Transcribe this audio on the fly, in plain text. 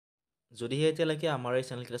যদিহে এতিয়ালৈকে আমাৰ এই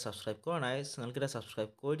চেনেলকেইটা ছাবস্ক্ৰাইব কৰা নাই, চেনেলকেইটা ছাবস্ক্ৰাইব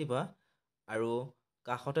কৰি দিবা আৰু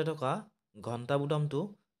কাষতে থকা ঘণ্টা বুটামটো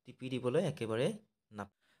টিপি দিবলৈ একেবাৰে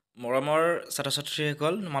মৰমৰ ছাত্ৰ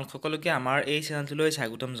ছাত্ৰীসকল, তোমালোক সকলোকে আমাৰ এই চেনেলটোলৈ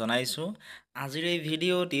স্বাগতম জনাইছোঁ। আজিৰ এই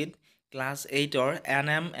ভিডিঅ'টিত ক্লাছ 8ৰ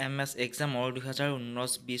NMMS এক্সামৰ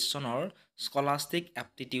 2019-20 চনৰ স্কলাষ্টিক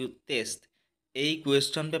এপ্টিটিউড টেষ্ট এই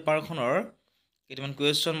কুৱেশ্যন পেপাৰখনৰ কেইটামান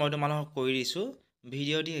কুৱেশ্যন মই তোমালোকক কৰি দিছোঁ।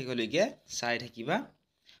 ভিডিঅ'টি শেষলৈকে চাই থাকিবা।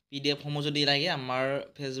 PDF-সমূহ যদি লাগে আমাৰ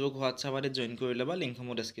ফেচবুক হোৱাটছআপ আদিত জইন কৰি ল'বা,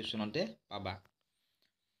 লিংকসমূহ ডেছক্ৰিপশ্যনতে পাবা।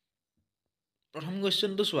 প্ৰথম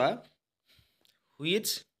কুৱেশ্যনটো চোৱা,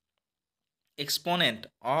 which exponent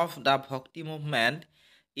of the Bhakti movement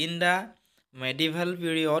in the medieval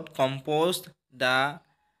period composed the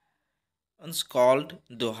called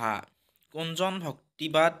Doha? কোনজন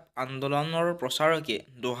ভক্তিবাদ আন্দোলনৰ প্ৰচাৰকে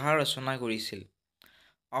দোহা ৰচনা কৰিছিল?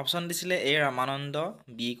 অপশ্যন দিছিলে এ ৰামানন্দ,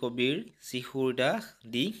 বি কবিৰ, চি সূৰদাস,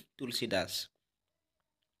 ডি তুলসীদাস।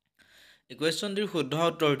 এই কুৱেশ্যনটিৰ শুদ্ধ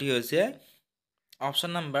উত্তৰটি হৈছে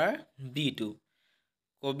অপশ্যন নম্বৰ B2,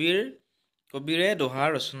 কবিৰে দোহা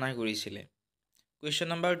ৰচনা কৰিছিলে। কুৱেশ্যন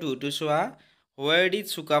নম্বৰ 2টো চোৱা, where did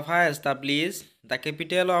Chukafা establish the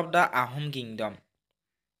capital of the Ahom kingdom?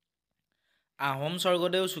 Ahom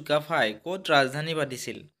স্বৰ্গদেউ চুকাফাই ক'ত ৰাজধানী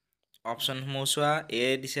পাতিছিল? অপশ্যনসমূহ চোৱা, এ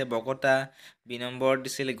দিছে বকতা, বি নম্বৰত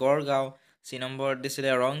দিছিলে গড়গাঁও, চি নম্বৰত দিছিলে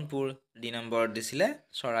ৰংপুৰ, ডি নম্বৰত দিছিলে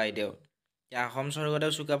চৰাইদেউ। আহোম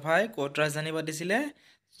স্বৰ্গদেউ চুকাফাই ক'ত ৰাজধানী পাতিছিলে?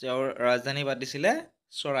 তেওঁৰ ৰাজধানী পাতিছিলে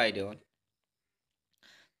চৰাইদেউত।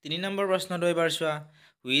 3 নম্বৰ প্ৰশ্নটো এবাৰ চোৱা,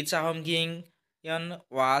 which Ahom king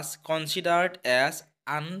was considered as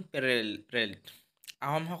unparalleled?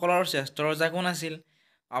 আহোমসকলৰ শ্ৰেষ্ঠ ৰজা কোন আছিল?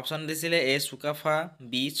 অপশ্যন দিছিলে এ চুকাফা,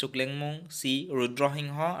 বি চুকলেংমুং, চি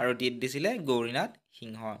ৰুদ্ৰসিংহ আৰু ডিত দিছিলে গৌৰীনাথ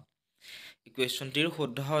সিংহ। এই কুৱেশ্যনটিৰ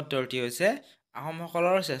শুদ্ধ উত্তৰটি হৈছে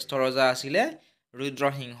আহোমসকলৰ শ্ৰেষ্ঠ ৰজা আছিলে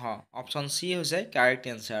ৰুদ্ৰসিংহ। অপশ্যন চি হৈছে correct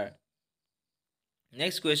answer.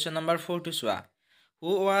 Next question number 4টো চোৱা, who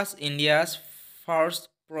was India's first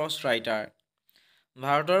প্ৰজ writer?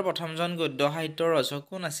 ভাৰতৰ প্ৰথমজন গদ্য সাহিত্যৰ ৰচক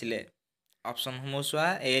কোন আছিলে? অপশ্যনসমূহ চোৱা,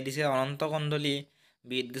 এ দিছে অনন্ত কণ্ডলী,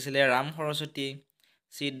 বিত দিছিলে ৰাম সৰস্বতী,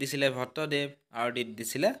 চিত দিছিলে ভট্টদেৱ আৰু ডিত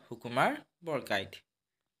দিছিলে সুকুমাৰ বৰকাইত।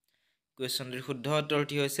 কুৱেশ্যনটিৰ শুদ্ধ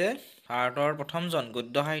উত্তৰটি হৈছে ভাৰতৰ প্ৰথমজন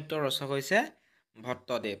গদ্য সাহিত্যৰ ৰচক হৈছে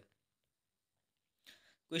ভট্টদেৱ।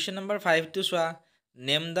 কুৱেশ্যন নম্বৰ 5টো চোৱা,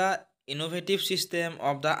 name the innovative system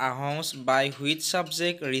of the Ahoms by which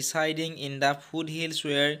subject ৰিচাইডিং in the food hills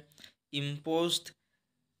ৱেৰ ইম্প'জড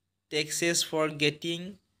taxes for getting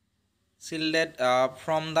চিল্ডেড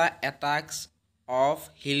from the এটাকছ of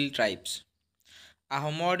hill tribes?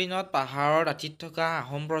 আহোমৰ দিনত পাহাৰৰ দাঁতিত থকা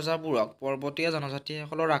আহোম প্ৰজাবোৰক পৰ্বতীয়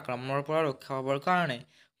জনজাতিসকলৰ আক্ৰমণৰ পৰা ৰক্ষা পাবৰ কাৰণে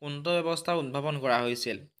কোনটো ব্যৱস্থা উদ্ভাৱন কৰা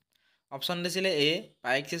হৈছিল? অপশ্যন দিছিলে এ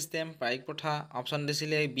পাইক ছিষ্টেম, পাইক প্ৰথা, অপশ্যন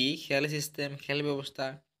দিছিলে বি খেল ছিষ্টেম, খেল ব্যৱস্থা,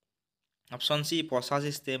 অপশ্যন চি পচা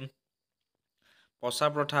ছিষ্টেম, পচা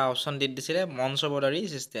প্ৰথা, অপশ্যন ডিত দিছিলে মঞ্চবদাৰী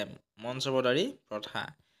ছিষ্টেম, মঞ্চবদাৰী প্ৰথা।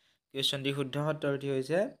 কুৱেশ্যনটিৰ শুদ্ধ উত্তৰটি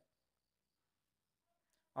হৈছে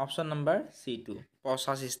অপশ্যন নম্বৰ C2,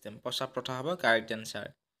 পচা ছিষ্টেম, পচা প্ৰথা হ'ব কাৰেক্ট এনচাৰ।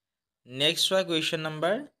 নেক্সট চোৱা question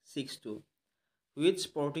number 6টো, which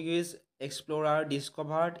Portuguese explorer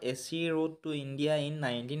discovered A C road to India in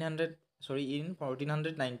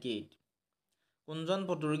 1498? কোনজন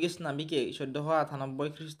পৰ্তুগীজ নাবিকে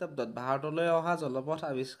 1498 খ্ৰীষ্টাব্দত ভাৰতলৈ অহা জলপথ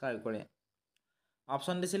আৱিষ্কাৰ কৰে?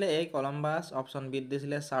 অপশ্যন দিছিলে এ কলম্বাছ, অপশ্যন বিত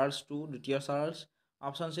দিছিলে চাৰ্লছ টু, দ্বিতীয় চাৰ্লছ,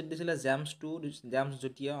 অপশ্যন চিত দিছিলে জেমছ টু, জেমছ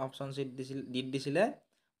দ্বিতীয়, অপশ্যন চিত ডিত দিছিলে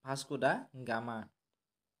ভাস্কো দা গামা।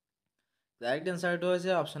 কাৰেক্ট এনচাৰটো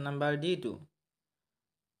হৈছে অপশ্যন নম্বৰ D2,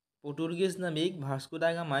 পৰ্তুগীজ নাবিক ভাস্কো দা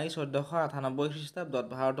গামাই 1498 খ্ৰীষ্টাব্দত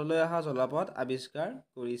ভাৰতলৈ অহা জলপথ আৱিষ্কাৰ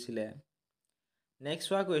কৰিছিলে। নেক্সট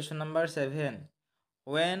চোৱা question number 7,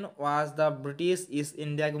 when was the British East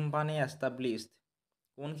India Company established?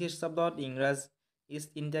 কোন খ্ৰীষ্টাব্দত ইংৰাজ ইষ্ট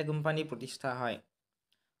ইণ্ডিয়া কোম্পানী প্ৰতিষ্ঠা হয়?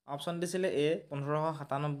 অপশ্যন দিছিলে এ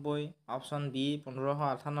 1597, option B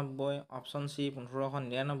 1598, option C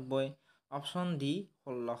 1599, option D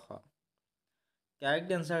 1600। Correct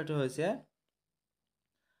এনচাৰটো হৈছে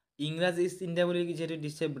ইংৰাজ ইষ্ট ইণ্ডিয়া বুলি যিহেতু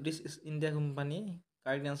দিছে British East India company,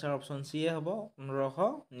 correct answer option চিয়ে হ'ব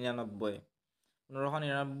 1599।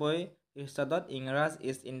 1599 খ্ৰীষ্টাব্দত ইংৰাজ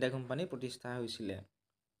ইষ্ট ইণ্ডিয়া কোম্পানী প্ৰতিষ্ঠা হৈছিলে।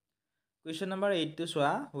 কুৱেশ্যন নম্বৰ 8টো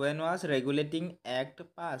চোৱা, when was regulating act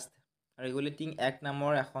passed? Regulating act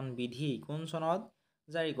নামৰ এখন বিধি কোন চনত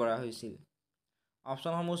জাৰি কৰা হৈছিল?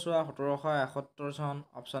 অপশ্যনসমূহ চোৱা, 1771 চন,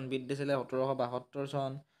 অপশ্যন বিত দিছিলে 1772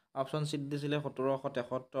 চন, অপশ্যন চিত দিছিলে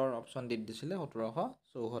 1773, অপশ্যন ডিত দিছিলে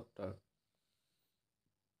 1774।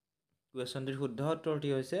 কুৱেশ্যনটিৰ শুদ্ধ উত্তৰটি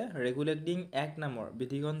হৈছে ৰেগুলেটিং এক্ট নামৰ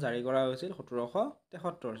বিধিখন জাৰি কৰা হৈছিল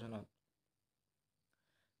 1773 চনত।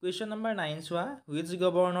 Question number 9 চোৱা, which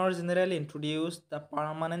governor general introduced the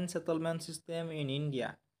permanent settlement system in India?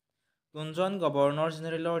 কোনজন গভৰ্ণৰ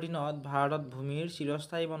জেনেৰেলৰ অধীনত ভাৰতত ভূমিৰ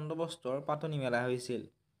চিৰস্থায়ী বন্দোবস্তৰ পাতনি মেলা হৈছিল?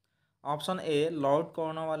 Option A lord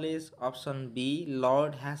Cornwallis, option B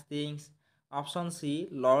lord Hastings, option C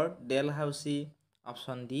lord Dalhousie,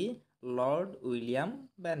 option D lord William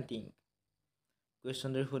Bentinck.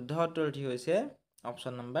 কুৱেশ্যনটোৰ শুদ্ধ উত্তৰটি হৈছে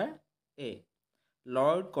অপশ্যন নম্বৰ এ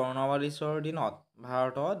লৰ্ড কৰ্ণৱালিছৰ দিনত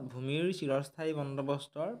ভাৰতত ভূমিৰ চিৰস্থায়ী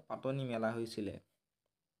বন্দোবস্তৰ পাতনি মেলা হৈছিলে।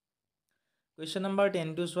 কুৱেশ্যন নম্বৰ 10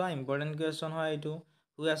 চোৱা, ইম্পৰ্টেণ্ট কুৱেশ্যন হয় এইটো।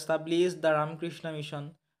 হু establish the Ramakrishna mission?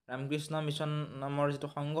 Ramakrishna mission নামৰ যিটো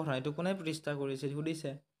সংগঠন এইটো কোনে প্ৰতিষ্ঠা কৰিছিল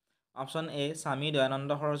সুধিছে। অপশ্যন এ স্বামী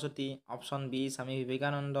Dayanand Saraswati, option B Swami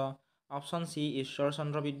Vivekananda, option C ঈশ্বৰ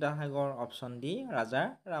চন্দ্ৰ বিদ্যাসাগৰ, অপশ্যন ডি ৰাজা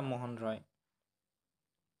ৰামমোহন ৰয়।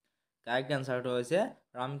 কাৰেক্ট এনচাৰটো হৈছে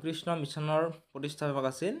ৰামকৃষ্ণ মিছনৰ প্ৰতিষ্ঠাপক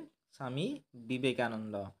আছিল স্বামী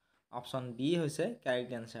বিবেকানন্দ। অপশ্যন বি হৈছে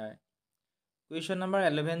কাৰেক্ট এনচাৰ। কুৱেশ্যন নম্বৰ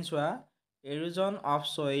 11 চোৱা, erosion of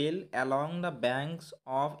soil along the banks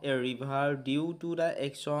of a river due to the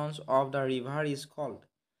actions of the river is called?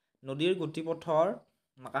 নদীৰ গতিপথৰ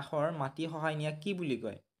কাষৰ মাটি খহাই নিয়া কি বুলি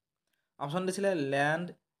কয়? অপশ্যন দিছিলে লেণ্ড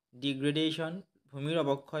ডিগ্ৰেডেশ্যন, ভূমিৰ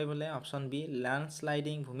অৱক্ষয় বোলে। অপশ্যন বি লেণ্ড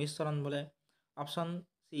শ্লাইডিং, ভূমিস্খলন বোলে। অপশ্যন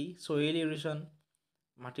চি চইল ইৰোশ্যন,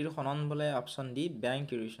 মাটিৰ খনন বোলে। অপশ্যন ডি বেংক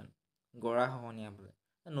ইৰোশ্যন, গৰা খহনীয়া বোলে।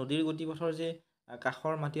 নদীৰ গতিপথৰ যে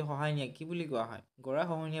কাষৰ মাটি খহাই নিয়া কি বুলি কোৱা হয়? গৰা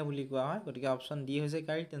খহনীয়া বুলি কোৱা হয়। গতিকে অপশ্যন ডি হৈছে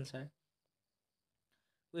কাৰেক্ট এনচাৰ।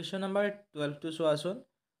 কুৱেশ্যন নম্বৰ 12 চোৱাচোন।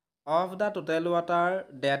 Of the total water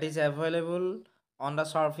that is available on the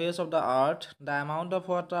surface of the earth, the amount of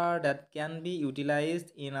water date can B utilised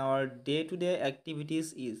in hour day to day activities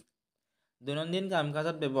is? দৈনন্দিন কাম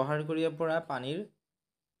কাজত ব্যৱহাৰ কৰিব পৰা পানীৰ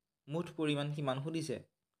মুঠ পৰিমাণ কিমান সুধিছে।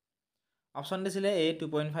 অপশ্যন দিছিলে এ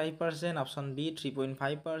 2.5%, option B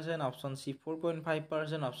 3.5%, option C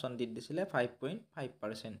 4.5%, option D দিছিলে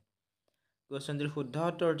 5.5%। কুৱেশ্যনটিৰ শুদ্ধ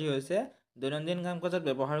উত্তৰটি হৈছে দৈনন্দিন কাম কাজত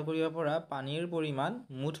ব্যৱহাৰ কৰিব পৰা পানীৰ পৰিমাণ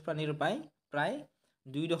মুঠ পানীৰ প্ৰায়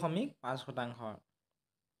 2.5%।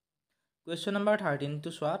 কুৱেশ্যন নম্বৰ 13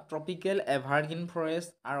 চোৱা, tropical evergreen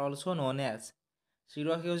forest R also' known as?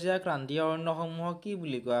 চিৰসেউজীয়া ক্ৰান্তীয় অৰণ্যসমূহক কি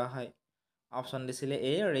বুলি কোৱা হয়? অপশ্যন দিছিলে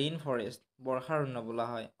এ ৰেইন ফৰেষ্ট, বৰ্ষাৰণ্য বোলা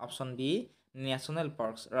হয়। অপশ্যন বি নেশ্যনেল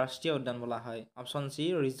পাৰ্কছ, ৰাষ্ট্ৰীয় উদ্যান বোলা হয়। অপশ্যন চি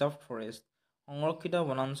ৰিজাৰ্ভ ফৰেষ্ট, সংৰক্ষিত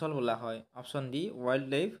বনাঞ্চল বোলা হয়। Option D wild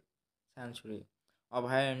life century,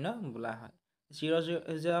 অভয়াৰণ্য বোলা হয়।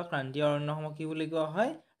 চিৰসেউজীয়া ক্ৰান্তীয় অৰণ্যসমূহ কি বুলি কোৱা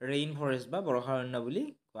হয়? ৰেইন ফৰেষ্ট বা বৰ্ষাৰণ্য বুলি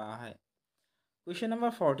কোৱা হয়। কুৱেশ্যন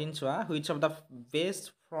নম্বৰ 14 চোৱা, which of the best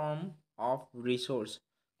form of resource?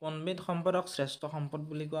 কোনবিধ সম্পদক শ্ৰেষ্ঠ সম্পদ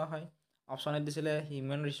বুলি কোৱা হয়? অপশ্যন এ দিছিলে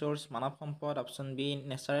হিউমেন ৰিচোৰ্চ, মানৱ সম্পদ। অপশ্যন বি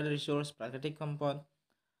নেচাৰেল ৰিচোৰ্চ, প্ৰাকৃতিক সম্পদ।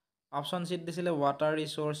 অপশ্যন চিত দিছিলে ৱাটাৰ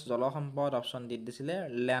ৰিচোৰ্চ, জল সম্পদ। অপশ্যন ডিত দিছিলে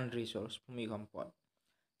লেণ্ড ৰিচোৰ্চ, ভূমি সম্পদ।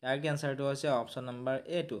 কাৰেক্ট এনচাৰটো হৈছে অপশ্যন নম্বৰ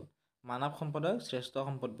এ টো, মানৱ সম্পদক শ্ৰেষ্ঠ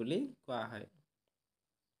সম্পদ বুলি কোৱা হয়।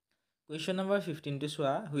 কুৱেশ্যন নম্বৰ 15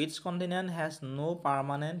 চোৱা, which continent has no'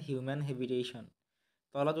 permanent human হেবিটেশ্যন?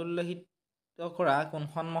 তলত উল্লেখিত কৰা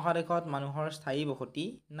কোনখন মহাদেশত মানুহৰ স্থায়ী বসতি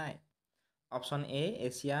নাই? Option A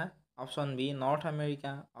Asia, option B north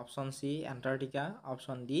America, option C Antarctica,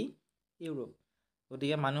 option D Europe.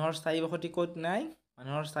 গতিকে মানুহৰ স্থায়ী বসতি ক'ত নাই?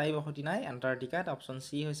 মানুহৰ স্থায়ী বসতি নাই এণ্টাৰ্কটিকাত। অপশ্যন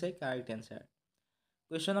চি হৈছে কাৰেক্ট এনচাৰ।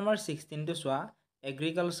 কুৱেশ্যন নম্বৰ 16 চোৱা,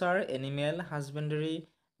 agriculture, animal husbandry,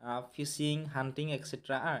 fishing, hunting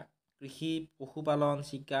et cetera R? কৃষি, পশুপালন,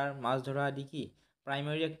 চিকাৰ, মাছ ধৰা আদি কি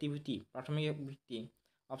প্ৰাইমেৰী এক্টিভিটি, প্ৰাথমিক বৃত্তি?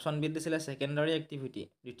 অপশ্যন বিত দিছিলে ছেকেণ্ডাৰী এক্টিভিটি,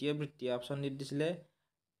 দ্বিতীয় বৃত্তি। অপশ্যন ডিত দিছিলে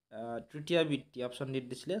তৃতীয় বৃত্তি। অপশ্যন ডিত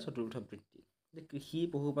দিছিলে চতুৰ্থ বৃত্তি। কৃষি,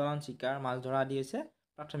 পশুপালন, চিকাৰ, মাছ ধৰা আদি হৈছে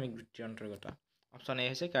প্ৰাথমিক বৃত্তিৰ অন্তৰ্গত। অপশ্যন এ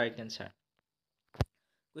হৈছে কাৰেক্ট এনচাৰ।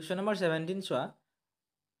 কুৱেশ্যন নম্বৰ 17 চোৱা,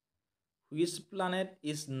 which planet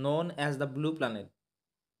is known as the blue planet?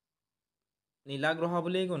 নীলা গ্ৰহ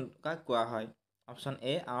বুলি কাক কোৱা হয়? অপশ্যন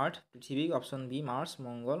এ আৰ্থ, পৃথিৱীক। অপশ্যন বি মাৰ্চ,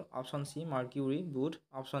 মংগল। অপশ্যন চি মাৰ্কিউৰী, বুধ।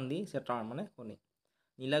 অপশ্যন ডি ছেটাৰ্ণ মানে শনি।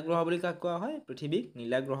 নীলা গ্ৰহ বুলি কাক কোৱা হয়? পৃথিৱীক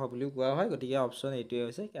নীলা গ্ৰহ বুলিও কোৱা হয়। গতিকে অপশ্যন এইটোৱে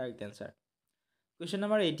হৈছে কাৰেক্ট এনচাৰ। কুৱেশ্যন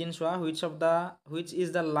নম্বৰ 18 চোৱা, which is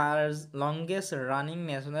the longest running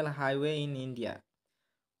national highway in India?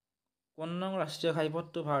 কোন নং ৰাষ্ট্ৰীয়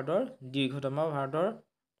ঘাইপথটো ভাৰতৰ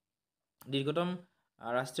দীৰ্ঘতম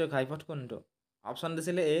ৰাষ্ট্ৰীয় ঘাইপথ কোনটো? অপশ্যন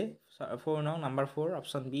দিছিলে এ 4 নং, নম্বৰ 4।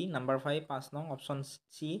 অপশ্যন বি নম্বৰ 5, 5 নং। অপশ্যন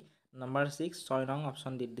চি নম্বৰ 6, 6 নং।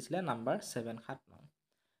 অপশ্যন ডিত দিছিলে নম্বৰ 7, 7 নং।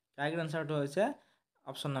 কাৰেক্ট এনচাৰটো হৈছে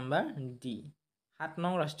অপশ্যন নম্বৰ ডি, 7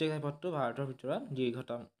 নং ৰাষ্ট্ৰীয় ঘাইপথটো ভাৰতৰ ভিতৰত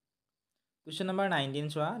দীৰ্ঘতম। কুৱেশ্যন নম্বৰ 19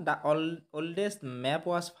 চোৱা, the oldest map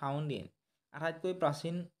was found in? আটাইতকৈ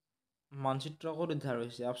প্ৰাচীন মানচিত্ৰ ক'ত উদ্ধাৰ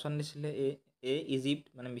হৈছে? অপশ্যন দিছিলে এ ইজিপ্ত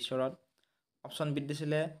মানে মিছৰত। অপশ্যন বিত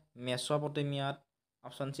দিছিলে মেছ'পটেমিয়াত,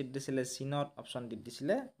 অপশ্যন চিত দিছিলে চীনত, অপশ্যন ডিত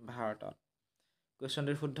দিছিলে ভাৰতত।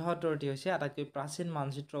 কুৱেশ্যনটোৰ শুদ্ধ উত্তৰটি হৈছে আটাইতকৈ প্ৰাচীন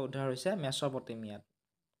মানচিত্ৰ উদ্ধাৰ হৈছে মেছ'পটেমিয়াত।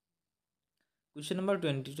 কুৱেশ্যন নম্বৰ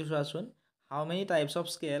 22 চোৱাচোন। হাউ many types of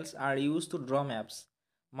স্কেলছ R use to draw maps?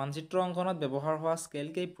 মানচিত্ৰ অংকনত ব্যৱহাৰ হোৱা স্কেল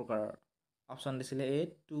কেই প্ৰকাৰৰ? অপশ্যন দিছিলে এ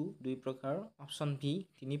 2 প্ৰকাৰৰ, অপশ্যন বি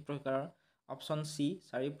 3 প্ৰকাৰৰ, অপশ্যন চি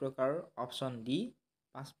 4 প্ৰকাৰৰ, অপশ্যন ডি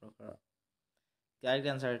 5 প্ৰকাৰৰ। কাৰেক্ট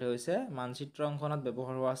এনচাৰটো হৈছে মানচিত্ৰ অংকনত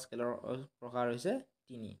ব্যৱহাৰ হোৱা স্কেলৰ প্ৰকাৰ হৈছে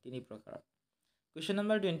 3 প্ৰকাৰৰ। কুৱেশ্যন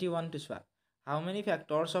নম্বৰ 21 চোৱা। হাউ many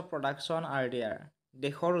factors of production are there?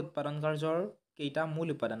 দেশৰ উৎপাদন কাৰ্যৰ কেইটা মূল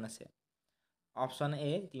উপাদান আছে? অপশ্যন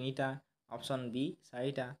এ 3টা, অপশ্যন বি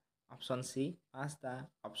 4টা, অপশ্যন চি 5টা,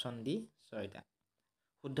 অপশ্যন ডি 6টা।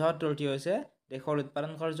 শুদ্ধ উত্তৰটি হৈছে দেশৰ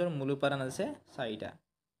উৎপাদন কাৰ্যৰ মূল উপাদান আছে 4টা।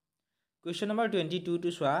 কুৱেশ্যন নম্বৰ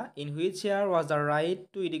 22 চোৱা। In which year was the right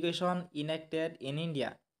to education ইনেক্টেড in India?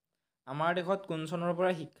 আমাৰ দেশত কোন চনৰ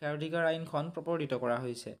পৰা শিক্ষাৰ অধিকাৰ আইনখন প্ৰৱৰ্তিত কৰা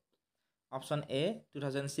হৈছে? অপশ্যন এ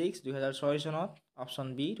 2006 2006 চনত, অপশ্যন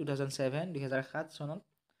বি 2007 2007 চনত,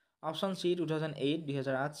 অপশ্যন চি 2008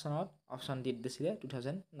 2008 চনত, অপশ্যন ডি দিছিলে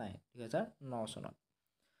 2009 চনত।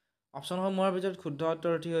 অপশ্যনসমূহৰ ভিতৰত শুদ্ধ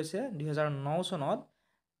উত্তৰটি হৈছে 2009 চনত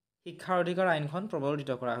শিক্ষাৰ অধিকাৰ আইনখন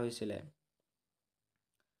প্ৰৱৰ্তিত কৰা হৈছিলে।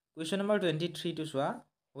 কুৱেশ্যন নম্বৰ 23 চোৱা।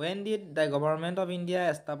 When did the government of India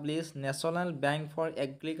establish National Bank for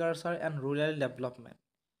Agriculture and Rural Development?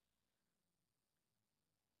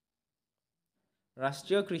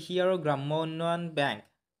 ৰাষ্ট্ৰীয় কৃষি আৰু গ্ৰাম্য উন্নয়ন বেংক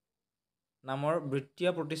নামৰ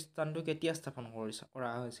বিত্তীয় প্ৰতিষ্ঠানটো কেতিয়া স্থাপন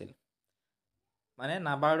কৰা হৈছিল? মানে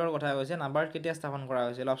নাবাৰ্ডৰ কথা কৈছে। নাবাৰ্ড কেতিয়া স্থাপন কৰা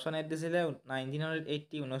হৈছিল? অপশ্যন এ দিছিলে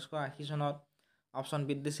 1980 1980 চনত, অপশ্যন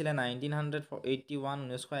বিত দিছিলে 1981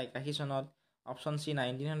 1981 চনত, অপশ্যন চি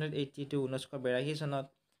 1982 1982 চনত,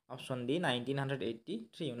 অপশ্যন ডি 1983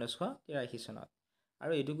 1983 চনত।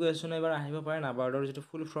 আৰু এইটো কুৱেশ্যন এবাৰ আহিব পাৰে নাবাৰ্ডৰ যিটো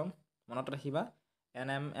ফুল ফৰ্ম মনত ৰাখিবা।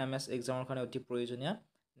 NMMS এক্সামৰ কাৰণে অতি প্ৰয়োজনীয়।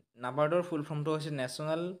 নাবাৰ্ডৰ ফুল ফৰ্মটো হৈছে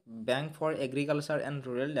national bank for agriculture and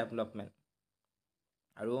rural development.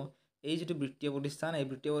 আৰু এই যিটো বিত্তীয় প্ৰতিষ্ঠান, এই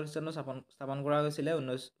বিত্তীয় প্ৰতিষ্ঠানটো স্থাপন কৰা হৈছিলে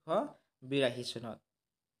 1982 চনত।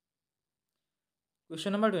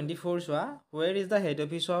 কুৱেশ্যন নম্বৰ 24 চোৱা। Where is the head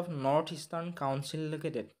office of north eastern council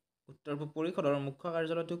located? উত্তৰ পূব পৰিষদৰ মুখ্য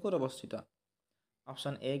কাৰ্যালয়টো ক'ত অৱস্থিত?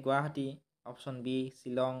 Option A Guwahati, option B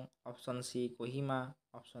Shillong, option C Kohima,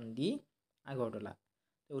 option D Agartala.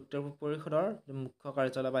 উত্তৰ পূব পৰিষদৰ মুখ্য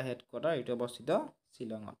কাৰ্যালয় বা হেডকোৱাৰ্টাৰ এইটো অৱস্থিত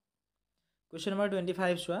শ্বিলঙত। কুৱেশ্যন নম্বৰ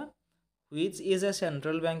 25 চোৱা। Which is a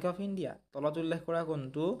central bank of India? তলত উল্লেখ কৰা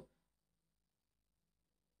কোনটো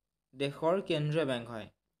দেশৰ কেন্দ্ৰীয় বেংক হয়?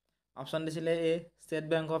 অপশ্যন দিছিলে a state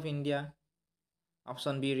bank of India,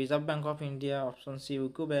 option B reserve bank of India, option C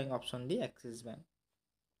UCO bank, option D axis bank.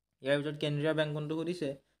 ইয়াৰ ভিতৰত কেন্দ্ৰীয় বেংক কোনটো সুধিছে?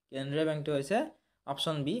 কেন্দ্ৰীয় বেংকটো হৈছে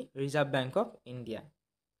option B reserve bank of India.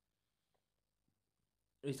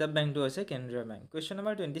 Reserve বেংকটো হৈছে কেন্দ্ৰীয় বেংক। কুৱেশ্যন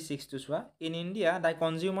নম্বৰ 26 চোৱা। In India the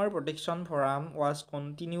consumer protection forum was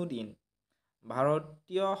continued in?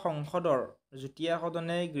 ভাৰতীয় সংসদৰ যুটীয়া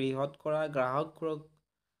সদনে গৃহীত কৰা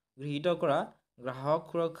গ্ৰাহক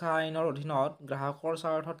সুৰক্ষা আইনৰ অধীনত গ্ৰাহকৰ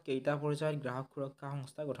স্বাৰ্থত কেইটা পৰ্যায়ত গ্ৰাহক সুৰক্ষা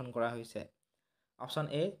সংস্থা গঠন কৰা হৈছে? অপশ্যন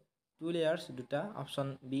এ 2 লেয়াৰ্ছ 2টা, অপশ্যন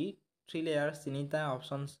বি 3 লেয়াৰ্ছ 3টা,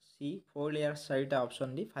 অপশ্যন চি 4 লেয়াৰ্ছ 4টা, অপশ্যন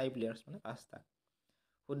ডি 5 লেয়াৰ্ছ মানে 5টা।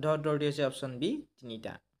 শুদ্ধ উত্তৰটি হৈছে অপশ্যন বি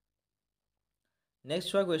 3টা। নেক্সট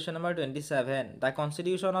চোৱা question number 27। The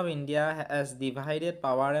constitution of India has divided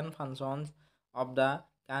power and functions of the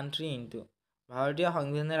country into? ভাৰতীয়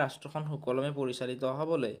সংবিধানে ৰাষ্ট্ৰখন সুকলমে পৰিচালিত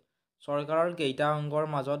হ'বলৈ চৰকাৰৰ কেইটা অংগৰ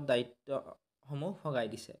মাজত দায়িত্বসমূহ ভগাই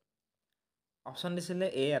দিছে? অপশ্যন দিছিলে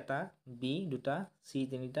এ 1টা, বি 2টা, চি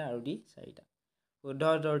 3টা আৰু ডি 4টা। শুদ্ধ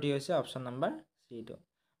উত্তৰটি হৈছে অপশ্যন নম্বৰ চিটো।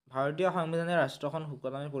 ভাৰতীয় সংবিধানে ৰাষ্ট্ৰখন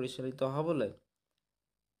সুকলমে পৰিচালিত হ'বলৈ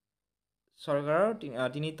চৰকাৰৰ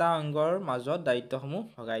 3টা অংগৰ মাজত দায়িত্বসমূহ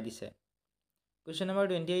ভগাই দিছে। কুৱেশ্যন নম্বৰ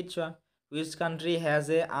 28 চোৱা। Which country has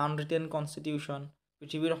a আনৰিটেন constitution?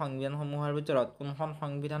 পৃথিৱীৰ সংবিধানসমূহৰ ভিতৰত কোনখন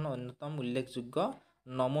সংবিধান অন্যতম উল্লেখযোগ্য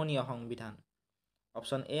নমনীয় সংবিধান?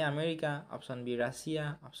 Option A America, option B Russia,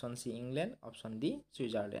 option C England, option D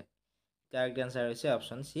Switzerland. Correct answer হৈছে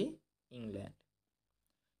option C England.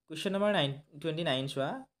 Question number 29 চোৱা।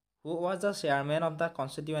 Who was the chairman of the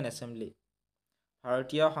constituent assembly?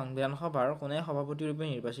 ভাৰতীয় সংবিধান সভাৰ কোনে সভাপতি ৰূপে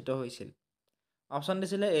নিৰ্বাচিত হৈছিল? অপশ্যন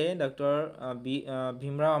দিছিলে এ doctor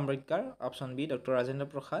Bhimrao Ambedkar, option B doctor Rajendra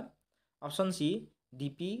Prasad, option C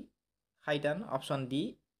DP খাইতান, option D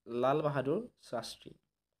Lal Bahadur Shastri.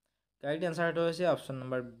 Correct এনচাৰটো হৈছে অপশ্যন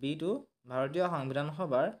নম্বৰ বি2। ভাৰতীয় সংবিধান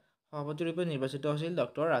সভাৰ সভাপতি ৰূপে নিৰ্বাচিত হৈছিল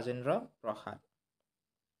doctor Rajendra Prasad.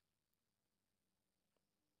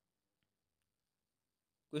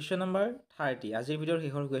 Question number 30। আজিৰ ভিডিঅ'ৰ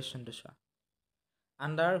শেষৰ কুৱেশ্যনটো চোৱা।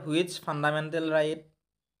 Under which fundamental right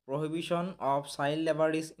prohibition of child labor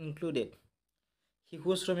is included?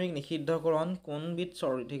 শিশু শ্ৰমিক নিষিদ্ধকৰণ কোনবিধ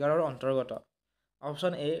অধিকাৰৰ অন্তৰ্গত?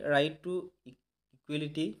 Option A right to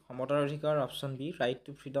equality সমতাৰ অধিকাৰ, option B right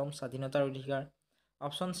to freedom স্বাধীনতাৰ অধিকাৰ,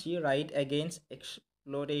 অপশ্যন চি ৰাইট এগেইনষ্ট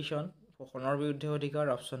এক্সপ্ল'টেশ্যন শোষণৰ বিৰুদ্ধে অধিকাৰ,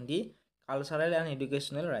 option D cultural and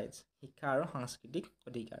educational rights শিক্ষা আৰু সাংস্কৃতিক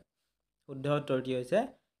অধিকাৰ। শুদ্ধ উত্তৰটি হৈছে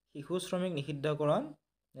শিশু শ্ৰমিক নিষিদ্ধকৰণ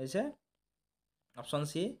হৈছে অপশ্যন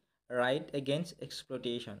চি ৰাইট এগেইনষ্ট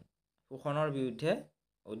এক্সপ্ল'টেশ্যন শোষণৰ বিৰুদ্ধে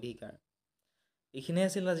অধিকাৰ। এইখিনি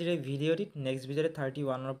আছিল আজিৰ এই ভিডিঅ'টিত। নেক্সট ভিডিঅ'ত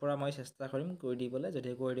 31ৰ পৰা মই চেষ্টা কৰিম কৰি দিবলৈ, যদি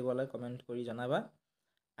কৰি দিবলৈ কমেণ্ট কৰি জনাবা।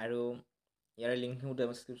 আৰু ইয়াৰ লিংকসমূহ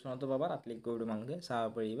ডেছক্ৰিপশ্যনতো পাবা, তাত ক্লিক কৰি তোমালোকে চাব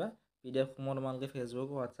পাৰিবা। পিডিএফসমূহ তোমালোকে ফেচবুক,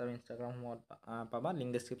 হোৱাটছআপ, ইনষ্টাগ্ৰামসমূহত পাবা,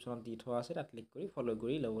 লিংক ডেছক্ৰিপশ্যনত দি থোৱা আছে, তাত ক্লিক কৰি ফ'ল'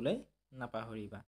 কৰি ল'বলৈ নাপাহৰিবা।